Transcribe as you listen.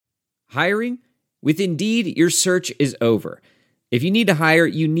Hiring? With Indeed, your search is over. If you need to hire,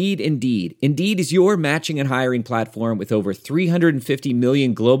 you need Indeed. Indeed is your matching and hiring platform with over 350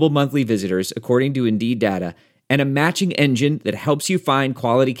 million global monthly visitors, according to Indeed data, and a matching engine that helps you find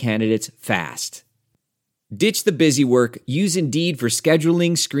quality candidates fast. Ditch the busy work. Use Indeed for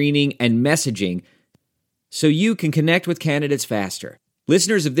scheduling, screening, and messaging so you can connect with candidates faster.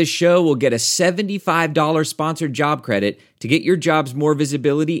 Listeners of this show will get a $75 sponsored job credit to get your jobs more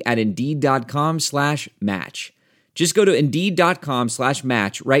visibility at Indeed.com/match. Just go to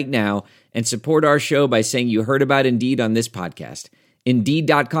Indeed.com/match right now and support our show by saying you heard about Indeed on this podcast.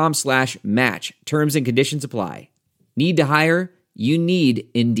 Indeed.com/match. Terms and conditions apply. Need to hire? You need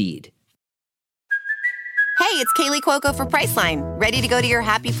Indeed. Hey, it's Kaylee Cuoco for Priceline. Ready to go to your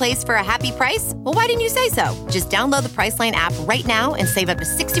happy place for a happy price? Well, why didn't you say so? Just download the Priceline app right now and save up to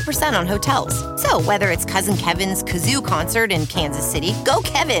 60% on hotels. So whether it's Cousin Kevin's Kazoo Concert in Kansas City, go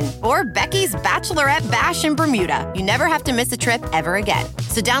Kevin, or Becky's Bachelorette Bash in Bermuda, you never have to miss a trip ever again.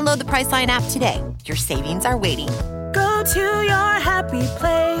 So download the Priceline app today. Your savings are waiting. Go to your happy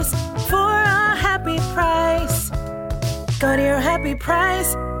place for a happy price. Go to your happy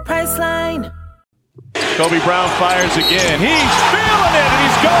price, Priceline. Kobe Brown fires again. He's feeling it, and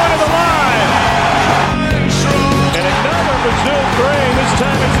he's going to the line. And another Mizzou three. This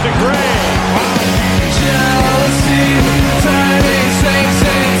time it's to Gray. Jealousy, turning snakes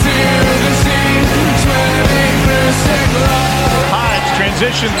into the sea, swimming through sick love. Hodge,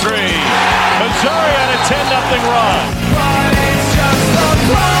 transition three. Missouri on a 10-0 run. But it's just the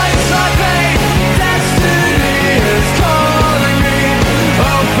price I pay. Destiny is calling me.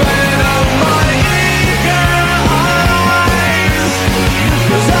 Open up my eager eyes,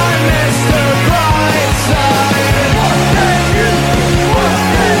 'cause I missed the bright side. What can you, what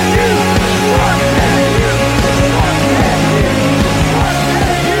can you, what can you, what can you,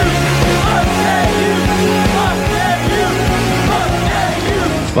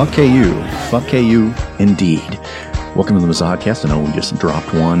 what can you, what can you, what can you, Fuck KU, indeed. Welcome to the Mizzou podcast. I know we just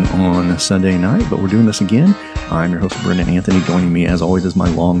dropped one on Sunday night, but we're doing this again. I'm your host, Brendan Anthony. Joining me, as always, is my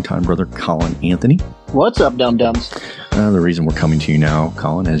longtime brother, Colin Anthony. What's up, dum-dums? The reason we're coming to you now,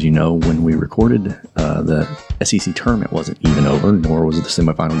 Colin, as you know, when we recorded, the SEC tournament wasn't even over, nor was it the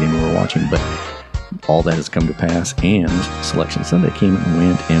semifinal game we were watching, but all that has come to pass, and Selection Sunday came and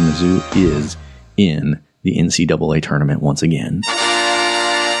went, and Mizzou is in the NCAA tournament once again.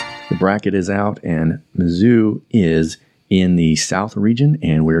 The bracket is out, and Mizzou is in the South region,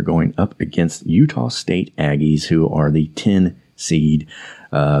 and we're going up against Utah State Aggies, who are the 10 seed.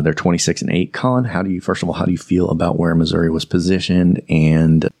 They're 26-8. Colin, how do you feel about where Missouri was positioned,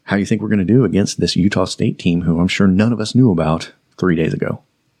 and how do you think we're going to do against this Utah State team, who I'm sure none of us knew about 3 days ago?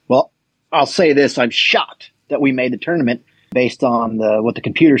 Well, I'll say this. I'm shocked that we made the tournament based on what the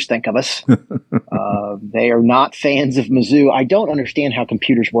computers think of us. They are not fans of Mizzou. I don't understand how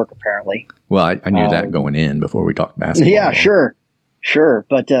computers work, apparently. Well, I knew that going in before we talked basketball. Yeah, sure.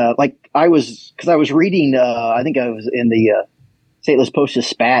 But I was reading, I think I was in the St. Louis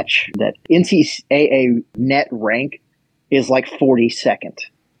Post-Dispatch, that NCAA net rank is like 42nd.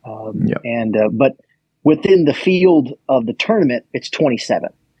 But within the field of the tournament, it's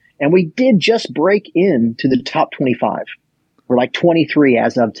 27th. And we did just break into the top 25. We're like 23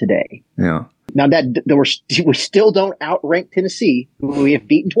 as of today. Yeah. Now we still don't outrank Tennessee, who we have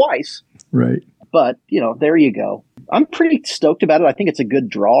beaten twice. Right. But, there you go. I'm pretty stoked about it. I think it's a good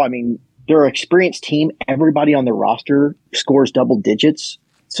draw. I mean, they're an experienced team. Everybody on the roster scores double digits.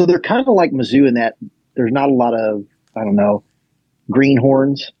 So they're kind of like Mizzou in that there's not a lot of,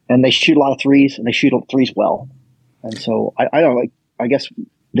 greenhorns, and they shoot a lot of threes, and they shoot threes well. And so I guess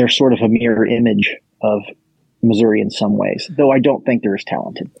they're sort of a mirror image of Missouri in some ways, though I don't think they're as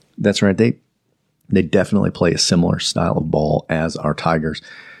talented. That's right. They definitely play a similar style of ball as our Tigers.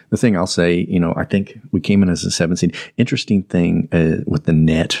 The thing I'll say, I think we came in as a 7 seed. Interesting thing with the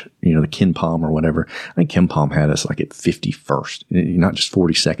net, the Ken Palm or whatever. I think Ken Palm had us like at 51st, not just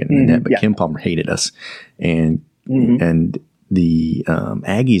 42nd in the net, but Ken Palm hated us. And the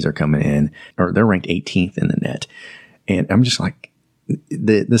Aggies are coming in, or they're ranked 18th in the net. And I'm just like,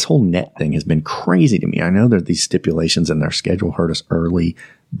 this whole net thing has been crazy to me. I know that these stipulations in their schedule hurt us early,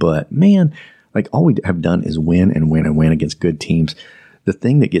 but man, like all we have done is win and win and win against good teams. The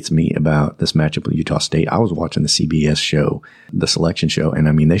thing that gets me about this matchup with Utah State, I was watching the CBS show, the selection show, and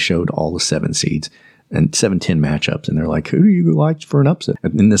I mean, they showed all the 7 seeds. and 7-10 matchups. And they're like, who do you like for an upset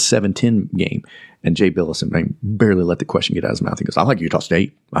in this 7-10 game? And Jay Billis barely let the question get out of his mouth. He goes, I like Utah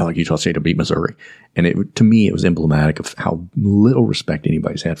State. I like Utah State to beat Missouri. And to me, it was emblematic of how little respect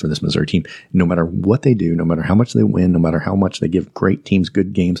anybody's had for this Missouri team. No matter what they do, no matter how much they win, no matter how much they give great teams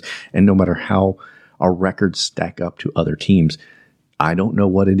good games, and no matter how our records stack up to other teams, I don't know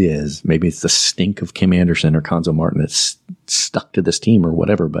what it is. Maybe it's the stink of Kim Anderson or Konzo Martin that's stuck to this team or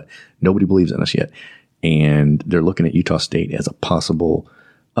whatever, but nobody believes in us yet. And they're looking at Utah State as a possible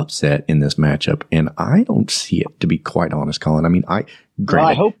upset in this matchup. And I don't see it, to be quite honest, Colin. I mean, I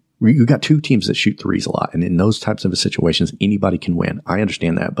hope you got two teams that shoot threes a lot. And in those types of situations, anybody can win. I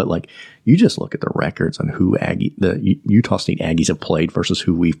understand that. But like, you just look at the records on who the Utah State Aggies have played versus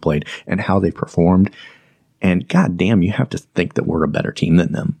who we've played and how they've performed. And goddamn, you have to think that we're a better team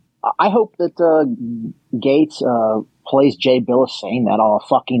than them. I hope that Gates plays Jay Billis saying that on a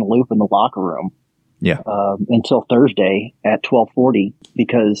fucking loop in the locker room. Yeah. Until Thursday at 12:40,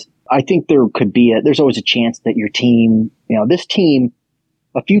 because I think there could be there's always a chance that your team, this team,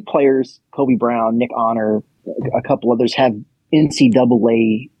 a few players, Kobe Brown, Nick Honor, a couple others have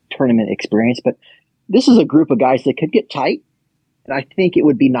NCAA tournament experience, but this is a group of guys that could get tight. And I think it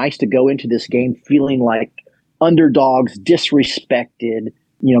would be nice to go into this game feeling like underdogs, disrespected,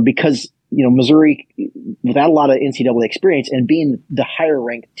 because, Missouri, without a lot of NCAA experience and being the higher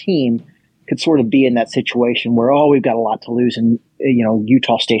ranked team, could sort of be in that situation where, we've got a lot to lose and,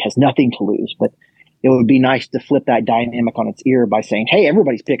 Utah State has nothing to lose. But it would be nice to flip that dynamic on its ear by saying, hey,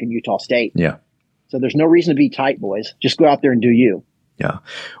 everybody's picking Utah State. Yeah. So there's no reason to be tight, boys. Just go out there and do you. Yeah.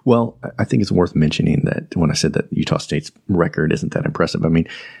 Well, I think it's worth mentioning that when I said that Utah State's record isn't that impressive, I mean,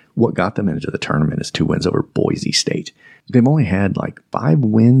 what got them into the tournament is 2 wins over Boise State. They've only had like 5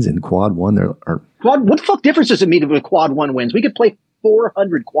 wins in quad one. What the fuck difference does it make with quad one wins? We could play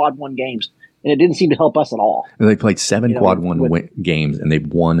 400 quad one games, and it didn't seem to help us at all. They played 7 quad one games, and they've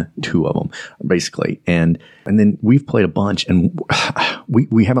won 2 of them, basically. And then we've played a bunch, and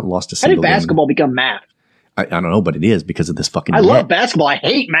we haven't lost a single game. How did basketball become math? I don't know, but it is because of this fucking net. Love basketball. I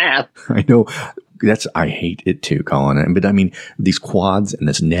hate math. I know. I hate it too, Colin. But I mean, these quads and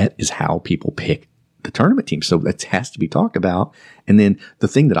this net is how people pick the tournament team. So that has to be talked about. And then the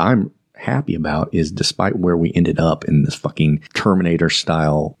thing that I'm happy about is, despite where we ended up in this fucking Terminator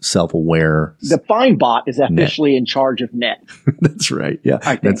style self-aware, the Fine Bot is officially in charge of net. That's right. Yeah.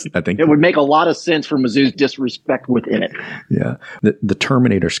 I think it would make a lot of sense for Mizzou's disrespect within it. Yeah. The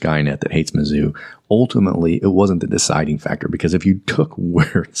Terminator Skynet that hates Mizzou, ultimately it wasn't the deciding factor, because if you took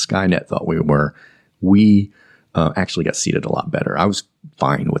where Skynet thought we were, we actually got seeded a lot better. I was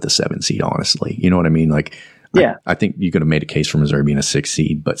fine with a 7 seed, honestly. You know what I mean? Like, yeah, I think you could have made a case for Missouri being a 6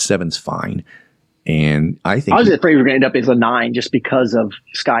 seed, but 7's fine. And I think I was afraid we were going to end up as a 9 just because of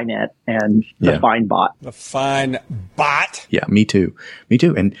Skynet and the Fine Bot. The Fine Bot. Yeah, me too.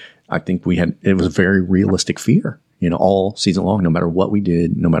 And I think it was a very realistic fear, all season long. No matter what we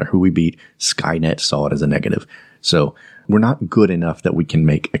did, no matter who we beat, Skynet saw it as a negative. So we're not good enough that we can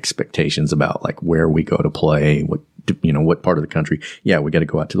make expectations about like where we go to play, what part of the country. Yeah, we got to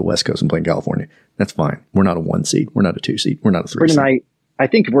go out to the West Coast and play in California. That's fine. We're not a 1 seed. We're not a 2 seed. We're not a 3 seed. I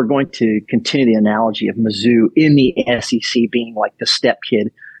think if we're going to continue the analogy of Mizzou in the SEC being like the step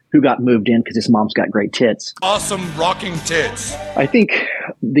kid who got moved in because his mom's got great tits. Awesome rocking tits. I think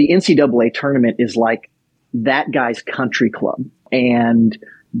the NCAA tournament is like that guy's country club. And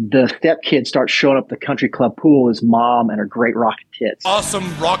the step kid starts showing up at the country club pool, his mom and her great rocking tits.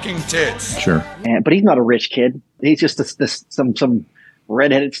 Awesome rocking tits. Sure. But he's not a rich kid. He's just some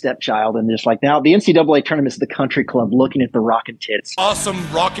redheaded stepchild. And just like, now the NCAA tournament is the country club looking at the rocking tits.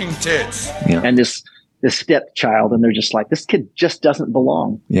 Awesome rocking tits. Yeah. And this stepchild, and they're just like, this kid just doesn't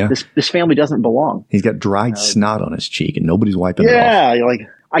belong. Yeah. This family doesn't belong. He's got dried snot on his cheek and nobody's wiping it off. Yeah. Like,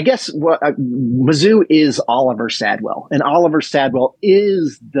 I guess Mizzou is Oliver Sadwell, and Oliver Sadwell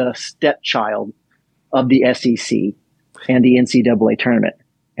is the stepchild of the SEC and the NCAA tournament.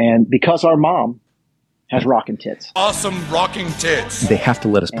 And because our mom has rocking tits. Awesome rocking tits. They have to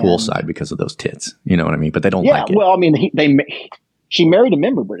let us poolside because of those tits. You know what I mean? But they don't like it. Well, I mean, she married a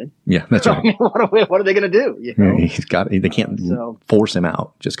member, Brennan. Yeah, that's right. I mean, what are they going to do? They can't force him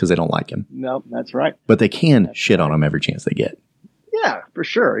out just because they don't like him. No, that's right. But they can shit on him every chance they get. Yeah, for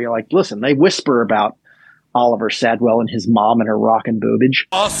sure. You're like, listen, they whisper about Oliver Sadwell and his mom and her rocking boobage.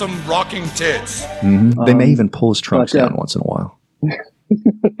 Awesome rocking tits. Mm-hmm. They may even pull his trunks down once in a while.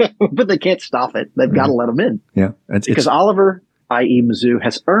 But they can't stop it. They've got to let him in. Yeah. Because Oliver, i.e. Mizzou,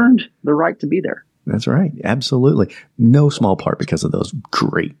 has earned the right to be there. That's right. Absolutely. No small part because of those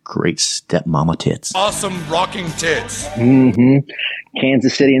great stepmama tits. Awesome rocking tits.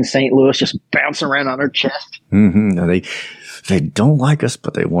 Kansas City and St. Louis just bouncing around on her chest. Now, they don't like us,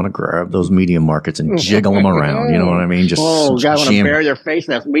 but they want to grab those media markets and jiggle them around. You know what I mean? Just God, want to bury their face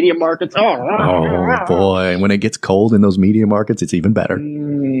in those media markets. Oh boy! And when it gets cold in those media markets, it's even better.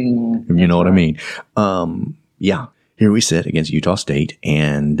 You know what I mean? Yeah. Here we sit against Utah State,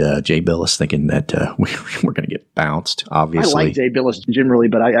 and Jay Billis thinking that we're going to get bounced. Obviously, I like Jay Billis generally,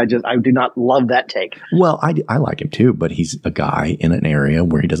 but I do not love that take. Well, I like him too, but he's a guy in an area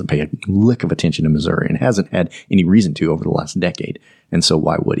where he doesn't pay a lick of attention to Missouri and hasn't had any reason to over the last decade. And so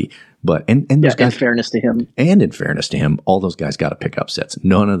why would he? But and those guys, in fairness to him, all those guys got to pick upsets.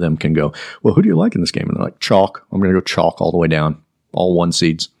 None of them can go, well, who do you like in this game? And they're like, chalk. I'm going to go chalk all the way down, all 1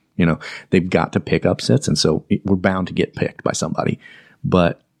 seeds. You know, they've got to pick upsets, and so we're bound to get picked by somebody.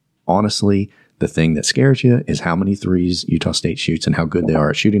 But honestly, the thing that scares you is how many threes Utah State shoots and how good they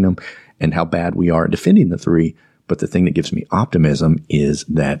are at shooting them and how bad we are at defending the three. But the thing that gives me optimism is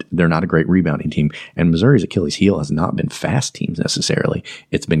that they're not a great rebounding team. And Missouri's Achilles heel has not been fast teams necessarily.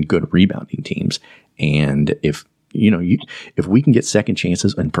 It's been good rebounding teams. And if we can get second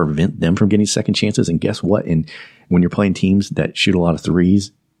chances and prevent them from getting second chances, and guess what? And when you're playing teams that shoot a lot of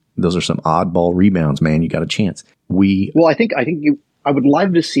threes, those are some oddball rebounds, man. You got a chance. I think I would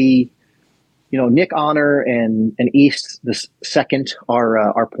love to see, Nick Honor and East the second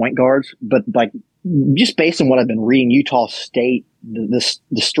are point guards, but like just based on what I've been reading, Utah State, the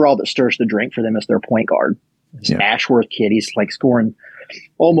straw that stirs the drink for them is their point guard. This Ashworth kid, he's like scoring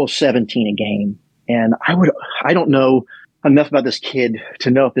almost 17 a game, and I don't know enough about this kid to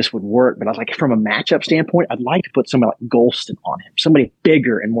know if this would work, but I was like, from a matchup standpoint, I'd like to put somebody like Golston on him, somebody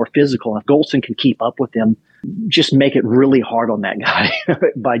bigger and more physical. And if Golston can keep up with him, just make it really hard on that guy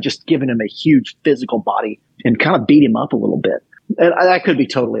by just giving him a huge physical body and kind of beat him up a little bit. And I could be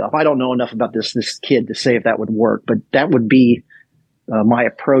totally off. I don't know enough about this kid to say if that would work, but that would be my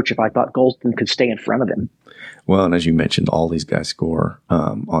approach if I thought Golston could stay in front of him. Well, and as you mentioned, all these guys score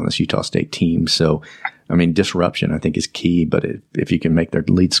on this Utah State team. So, I mean, disruption, I think, is key. But if you can make their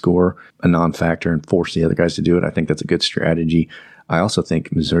lead score a non-factor and force the other guys to do it, I think that's a good strategy. I also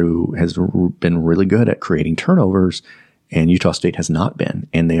think Mizzou has been really good at creating turnovers, and Utah State has not been.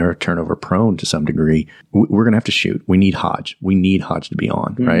 And they are turnover prone to some degree. We're going to have to shoot. We need Hodge. We need Hodge to be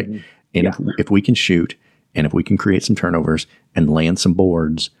on, right? And if we can shoot, and if we can create some turnovers and land some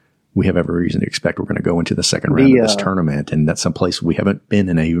boards, we have every reason to expect we're going to go into the second round of this tournament, and that's someplace we haven't been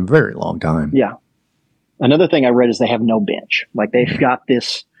in a very long time. Yeah. Another thing I read is they have no bench. Like they've got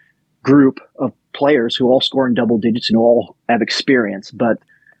this group of players who all score in double digits and all have experience, but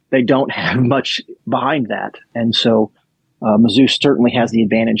they don't have much behind that. And so Mizzou certainly has the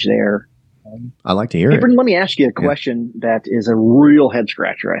advantage there. I like to hear it. Brendan, let me ask you a question that is a real head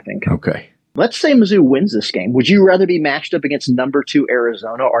scratcher, I think. Okay. Let's say Mizzou wins this game. Would you rather be matched up against number 2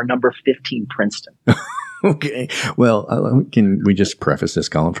 Arizona or number 15 Princeton? Okay. Well, can we just preface this,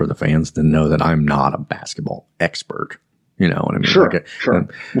 Colin, for the fans to know that I'm not a basketball expert? You know what I mean? Sure. Well,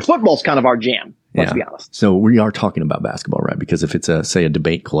 football's kind of our jam. Let's be honest. So we are talking about basketball, right? Because if it's say a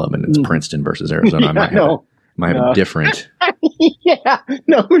debate club and it's Princeton versus Arizona, I might have a different. Yeah.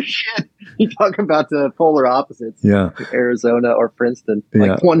 No shit. You talk about the polar opposites. Yeah. Arizona or Princeton.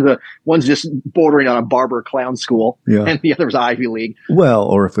 Like one's just bordering on a barber clown school, and the other's Ivy League. Well,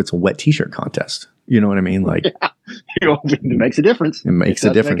 or if it's a wet T-shirt contest. You know what I mean? Like, it makes a difference. It makes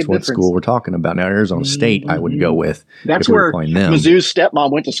a difference what school we're talking about. Now, Arizona State, I would go with. That's where Mizzou's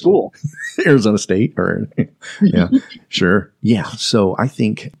stepmom went to school. Arizona State, sure. Yeah. So I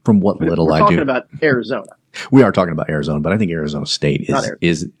think from what little I do. We're talking about Arizona. We are talking about Arizona, but I think Arizona State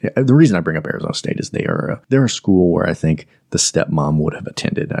is the reason I bring up Arizona State is they're a school where I think the stepmom would have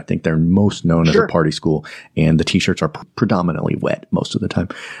attended. I think they're most known as a party school, and the T-shirts are predominantly wet most of the time.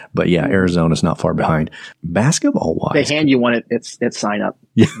 But yeah, Arizona's not far behind. Basketball wise, they hand you one at sign up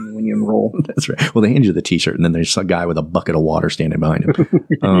when you enroll. That's right. Well, they hand you the T-shirt, and then there's a guy with a bucket of water standing behind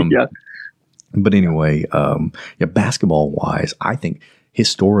him. But anyway, basketball wise, I think.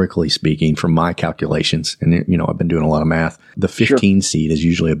 Historically speaking, from my calculations, and I've been doing a lot of math, the 15 seed is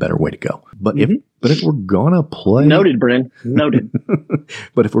usually a better way to go. But if we're gonna play, noted, Brennan, noted.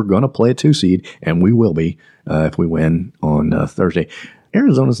 But if we're gonna play a 2 seed, and we will be if we win on Thursday,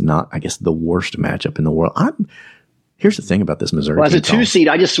 Arizona's not, I guess, the worst matchup in the world. Here's the thing about this Missouri. Well, as a 2 seed,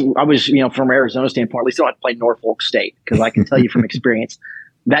 I was from Arizona's standpoint, at least I don't have to play Norfolk State because I can tell you from experience.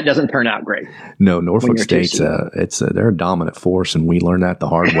 That doesn't turn out great. No, Norfolk State's they're a dominant force, and we learned that the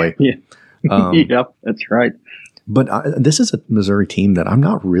hard way. Yep, that's right. But this is a Missouri team that I'm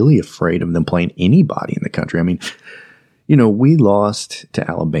not really afraid of them playing anybody in the country. I mean, we lost to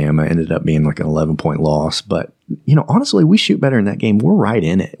Alabama, ended up being like an 11-point loss. But, honestly, we shoot better in that game. We're right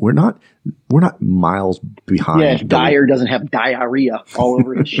in it. We're not miles behind. Yeah, if Dyer doesn't have diarrhea all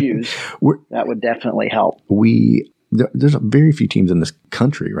over his shoes, that would definitely help. There's very few teams in this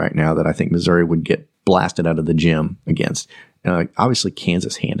country right now that I think Missouri would get blasted out of the gym against. Obviously,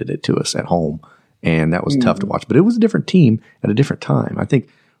 Kansas handed it to us at home, and that was tough to watch. But it was a different team at a different time. I think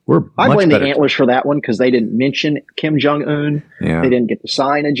I blame the Antlers for that one because they didn't mention Kim Jong-un. Yeah. They didn't get the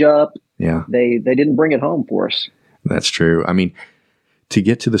signage up. Yeah. They didn't bring it home for us. That's true. I mean, to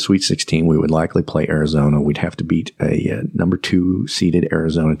get to the Sweet 16, we would likely play Arizona. We'd have to beat a number 2 seeded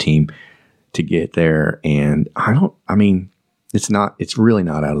Arizona team to get there. And it's really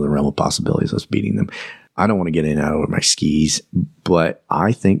not out of the realm of possibilities us beating them. I don't want to get in and out of my skis, but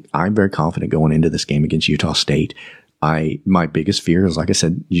I think I'm very confident going into this game against Utah State. My biggest fear is, like I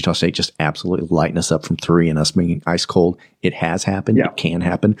said, Utah State just absolutely lighting us up from 3 and us being ice cold. It has happened. Yeah. It can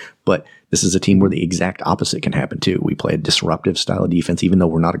happen. But this is a team where the exact opposite can happen too. We play a disruptive style of defense. Even though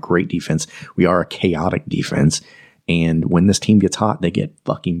we're not a great defense, we are a chaotic defense. And when this team gets hot, they get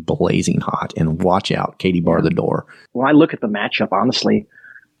fucking blazing hot. And watch out, Katie bar the door. When I look at the matchup, honestly,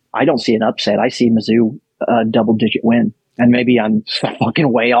 I don't see an upset. I see Mizzou a double-digit win. And maybe I'm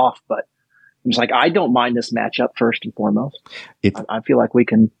fucking way off, but I'm just like, I don't mind this matchup first and foremost. I feel like we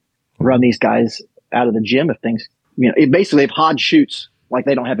can run these guys out of the gym if things, basically if Hodge shoots, like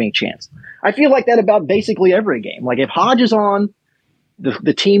they don't have any chance. I feel like that about basically every game. Like if Hodge is on,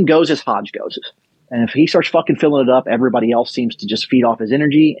 the team goes as Hodge goes. And if he starts fucking filling it up, everybody else seems to just feed off his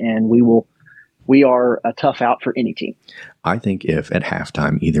energy, and we are a tough out for any team. I think if at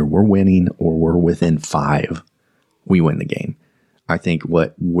halftime either we're winning or we're within 5, we win the game. I think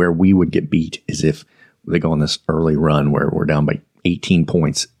where we would get beat is if they go on this early run where we're down by 18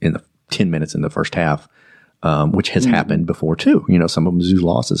 points in the 10 minutes in the first half, which has happened before too. Some of Mizzou's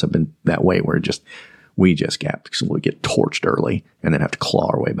losses have been that way where we just absolutely get torched early and then have to claw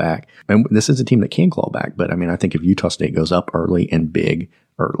our way back. And this is a team that can claw back. But I think if Utah State goes up early and big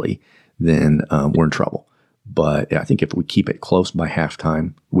early, then we're in trouble. But I think if we keep it close by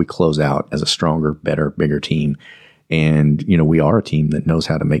halftime, we close out as a stronger, better, bigger team. And, we are a team that knows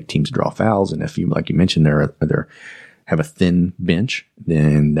how to make teams draw fouls. And if you, like you mentioned, they have a thin bench,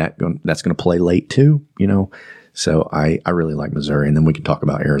 then that's going to play late too, So I really like Missouri. And then we can talk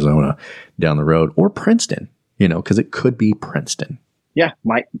about Arizona down the road or Princeton, because it could be Princeton. Yeah,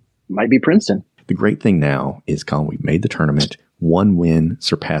 might be Princeton. The great thing now is, Colin, we've made the tournament. 1 win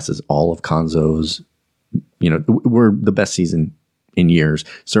surpasses all of Konzo's. We're the best season in years.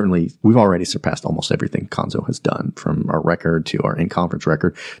 Certainly, we've already surpassed almost everything Konzo has done, from our record to our in-conference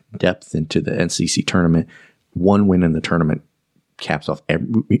record, depth into the NCC tournament. 1 win in the tournament caps off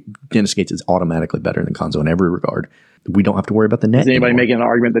Dennis Gates is automatically better than Konzo in every regard. We don't have to worry about the net. Is anybody anymore. making an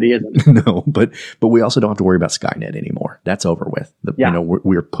argument that he isn't? No, but we also don't have to worry about Skynet anymore. That's over with.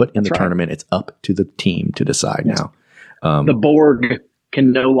 We're put in the tournament. It's up to the team to decide now. The Borg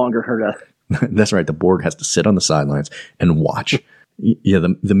can no longer hurt us. That's right. The Borg has to sit on the sidelines and watch. Yeah,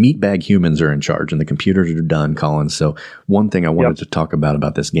 the meatbag humans are in charge and the computers are done, Colin. So one thing I wanted to talk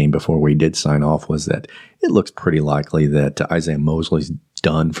about this game before we did sign off was that it looks pretty likely that Isaiah Mosley's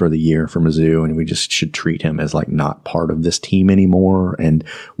done for the year for Mizzou, and we just should treat him as like not part of this team anymore. And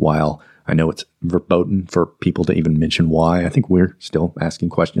while I know it's verboten for people to even mention why, I think we're still asking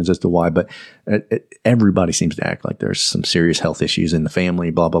questions as to why, but everybody seems to act like there's some serious health issues in the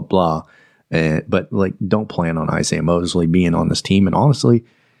family, blah, blah, blah. But don't plan on Isaiah Mosley being on this team. And honestly,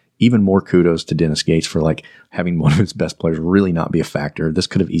 even more kudos to Dennis Gates for having one of his best players really not be a factor. This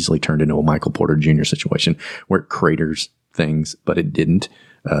could have easily turned into a Michael Porter Jr. situation where it craters things, but it didn't.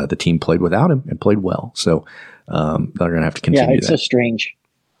 The team played without him and played well. So they're going to have to continue. Yeah, it's so strange.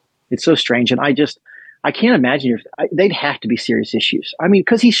 It's so strange. And I can't imagine they'd have to be serious issues.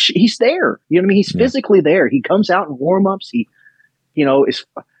 Because he's there. He's physically there. He comes out in warm-ups.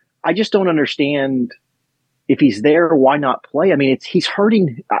 I just don't understand if he's there, why not play? He's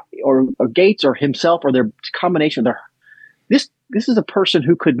hurting or Gates or himself or their combination. This is a person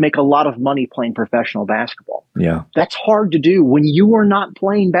who could make a lot of money playing professional basketball. Yeah. That's hard to do when you are not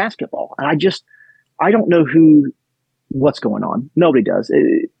playing basketball. And I don't know what's going on. Nobody does.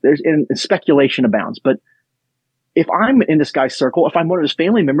 And speculation abounds. But if I'm in this guy's circle, if I'm one of his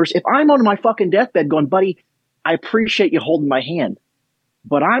family members, if I'm on my fucking deathbed going, buddy, I appreciate you holding my hand,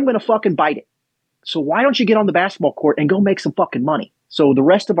 but I'm going to fucking bite it. So why don't you get on the basketball court and go make some fucking money so the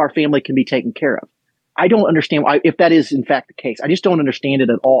rest of our family can be taken care of? I don't understand if that is in fact the case. I just don't understand it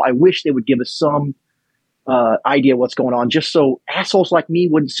at all. I wish they would give us some idea what's going on, just so assholes like me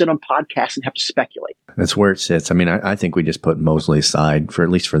wouldn't sit on podcasts and have to speculate. That's where it sits. I mean, I think we just put Mosley aside for at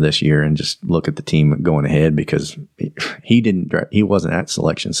least for this year and just look at the team going ahead, because he wasn't at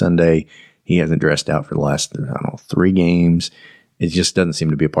Selection Sunday. He hasn't dressed out for the last, 3 games. It just doesn't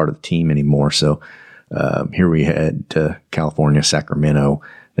seem to be a part of the team anymore. So here we head to California, Sacramento.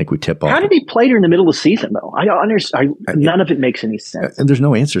 I think we tip off. How did he play during the middle of the season, though? I don't understand. None of it makes any sense. And there's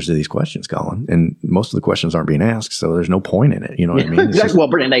no answers to these questions, Colin. And most of the questions aren't being asked, so there's no point in it. You know what I mean? Exactly. Well,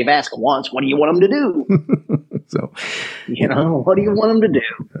 Brendan, they've asked once. What do you want them to do? So, what do you want them to do?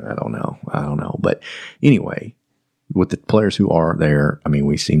 I don't know. But anyway, with the players who are there, I mean,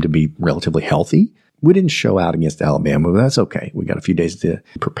 we seem to be relatively healthy. We didn't show out against Alabama, but that's okay. We got a few days to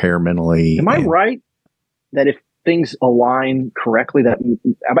prepare mentally. Am I right that if things align correctly, that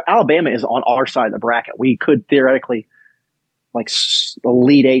Alabama is on our side of the bracket, we could theoretically, like,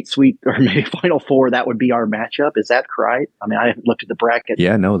 Elite Eight, Sweet, or maybe Final Four, that would be our matchup? Is that right? I mean, I haven't looked at the bracket.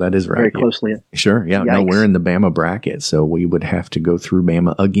 Yeah, no, that is right. Very closely. Sure. Yeah. Yikes. No, we're in the Bama bracket, so we would have to go through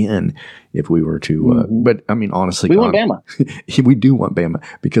Bama again if we were to. But I mean, honestly, we want Bama. We do want Bama,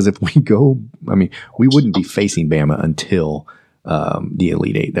 because if we go, I mean, we wouldn't be facing Bama until the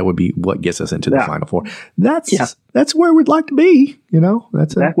Elite Eight. That would be what gets us into the Final Four. That's where we'd like to be.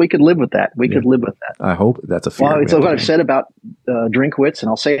 We could live with that. We could live with that. I hope that's a fair. Well, it's what I've said about Drinkwitz, and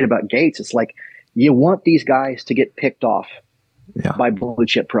I'll say it about Gates. It's like, you want these guys to get picked off by blue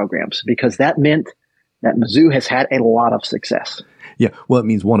chip programs, because that meant that Mizzou has had a lot of success. Yeah, well, it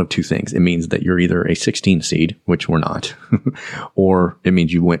means one of two things. It means that you're either a 16 seed, which we're not, or it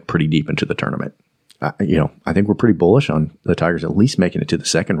means you went pretty deep into the tournament. I think we're pretty bullish on the Tigers at least making it to the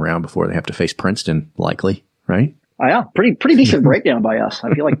second round before they have to face Princeton, likely, right? Yeah, pretty decent breakdown by us.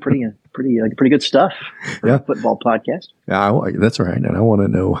 I feel like pretty good stuff for a football podcast. Yeah, that's right. And I want to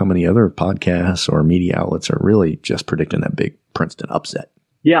know how many other podcasts or media outlets are really just predicting that big Princeton upset.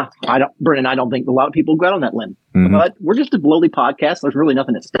 Yeah, Brennan, I don't think a lot of people go out on that limb. Mm-hmm. But we're just a lowly podcast. There's really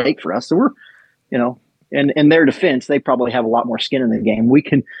nothing at stake for us. So we're, in their defense, they probably have a lot more skin in the game. We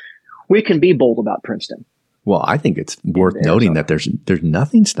can be bold about Princeton. Well, I think it's worth noting that there's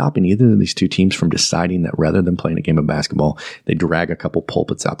nothing stopping either of these two teams from deciding that rather than playing a game of basketball, they drag a couple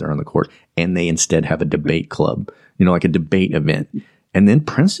pulpits out there on the court and they instead have a debate club, like a debate event. And then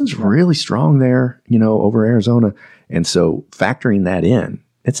Princeton's really strong there, over Arizona. And so factoring that in,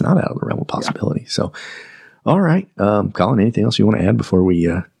 it's not out of the realm of possibility. Yeah. So, all right. Colin, anything else you want to add before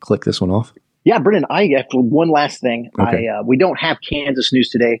we click this one off? Yeah, Brendan, I have one last thing. Okay. We don't have Kansas news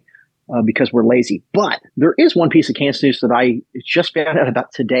today. Because we're lazy. But there is one piece of Kansas news that I just found out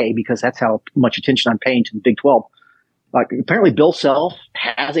about today, because that's how much attention I'm paying to the Big 12. Apparently Bill Self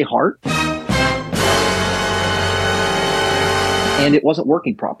has a heart, and it wasn't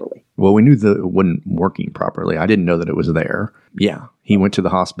working properly. Well, we knew that it wasn't working properly. I didn't know that it was there. Yeah. He went to the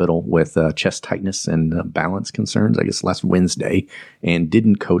hospital with chest tightness and balance concerns, I guess, last Wednesday, and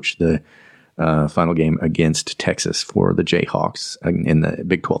didn't coach the final game against Texas for the Jayhawks in the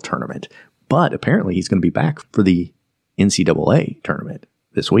Big 12 tournament. But apparently he's going to be back for the NCAA tournament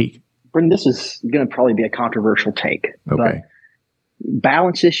this week. Brendan, this is going to probably be a controversial take. Okay. But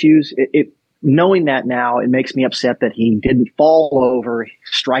balance issues, knowing that now, it makes me upset that he didn't fall over,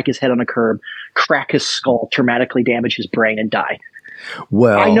 strike his head on a curb, crack his skull, traumatically damage his brain, and die.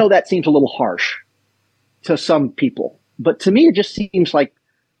 Well, I know that seems a little harsh to some people, but to me it just seems like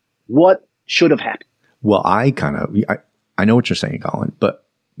what should have happened. Well, I know what you're saying, Colin, but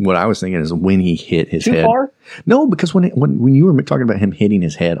what I was thinking is when he hit his head. Too far? No, because when you were talking about him hitting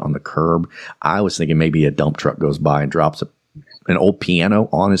his head on the curb, I was thinking maybe a dump truck goes by and drops an old piano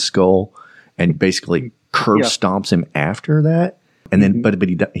on his skull and basically curb stomps him after that. And then, but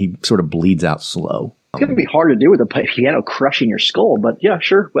he sort of bleeds out slow. It's going to be hard to do with a piano crushing your skull, but yeah,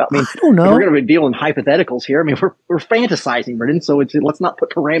 sure. Well, I mean, I don't know. We're going to be dealing hypotheticals here. I mean, we're fantasizing, Brendan, so let's not put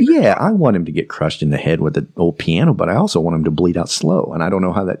parameters. Yeah, I want him to get crushed in the head with an old piano, but I also want him to bleed out slow, and I don't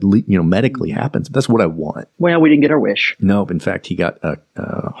know how that medically happens. That's what I want. Well, we didn't get our wish. No, in fact, he got a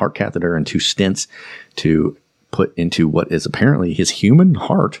heart catheter and 2 stents to put into what is apparently his human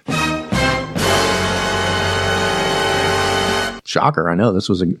heart. Shocker! I know this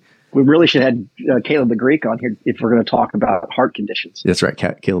was We really should have had Caleb the Greek on here if we're going to talk about heart conditions. That's right.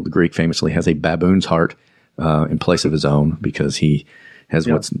 Caleb the Greek famously has a baboon's heart in place of his own because he has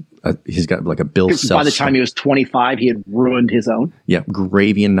he's got like a Bill Self. By the time he was 25, he had ruined his own. Yeah,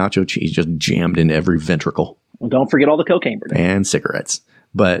 gravy and nacho cheese just jammed into every ventricle. Well, don't forget all the cocaine, Brendan. And cigarettes.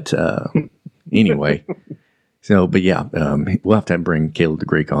 But anyway. So, but yeah, we'll have to bring Caleb the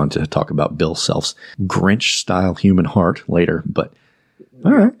Greek on to talk about Bill Self's Grinch-style human heart later. But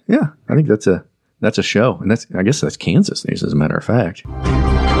all right, yeah, I think that's a That's a show, and I guess that's Kansas News, as a matter of fact.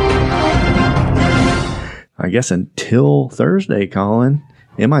 I guess until Thursday, Colin,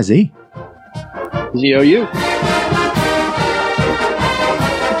 MIZ. ZOU.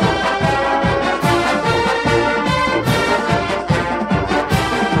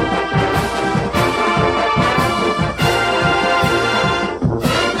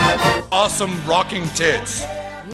 Awesome rocking tits.